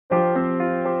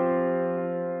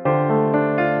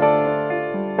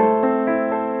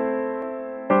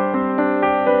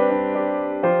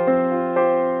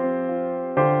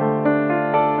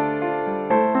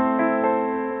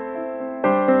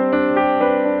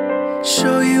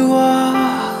show you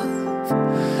off.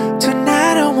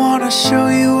 Tonight I wanna show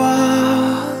you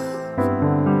off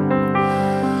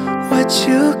what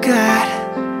you got.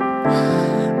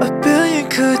 A billion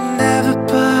could never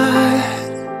buy.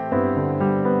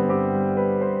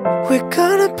 We're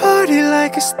gonna party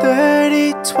like it's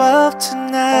 30-12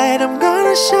 tonight. I'm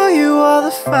gonna show you all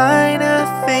the finer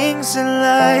things in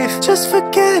life. Just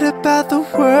forget about the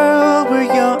world, we're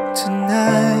young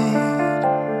tonight.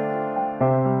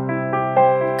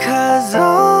 'Cause all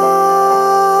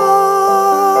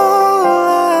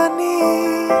I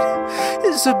need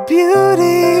is a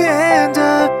beauty and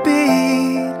a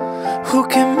beat who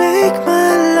can make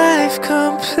my life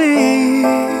complete.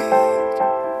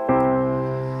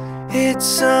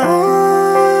 It's all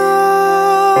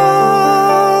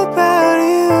about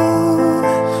you.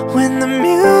 When the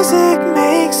music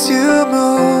makes you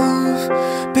move,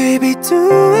 baby, do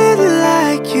it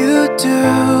like you do.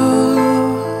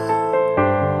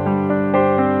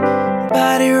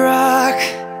 Body rock,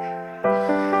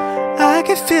 I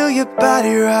can feel your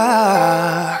body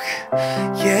rock.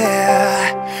 Yeah,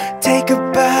 take a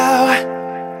bow.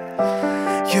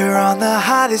 You're on the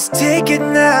hottest, take it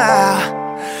now.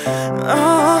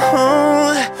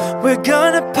 Oh, we're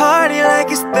gonna party like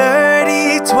it's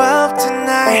 30-12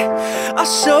 tonight.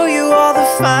 I'll show you all the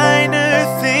finer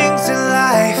things in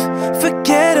life.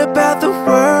 Forget about the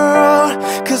world,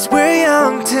 'cause we're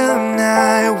young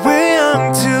tonight. We're young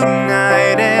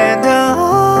tonight. And all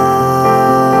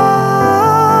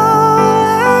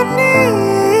I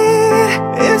need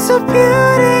is a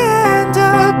beauty and a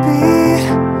beat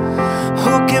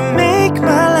who can make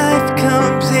my life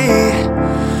complete.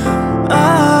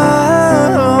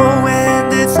 Oh, and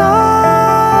it's all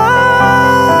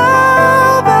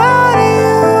about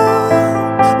you.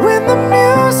 When the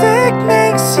music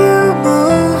makes you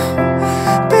move,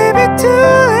 baby, do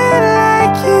it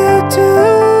like you do.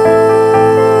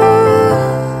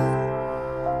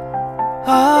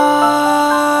 All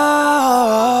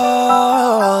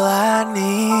I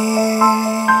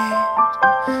need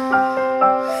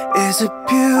is a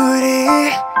beauty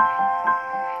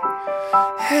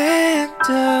and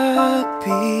a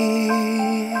beat.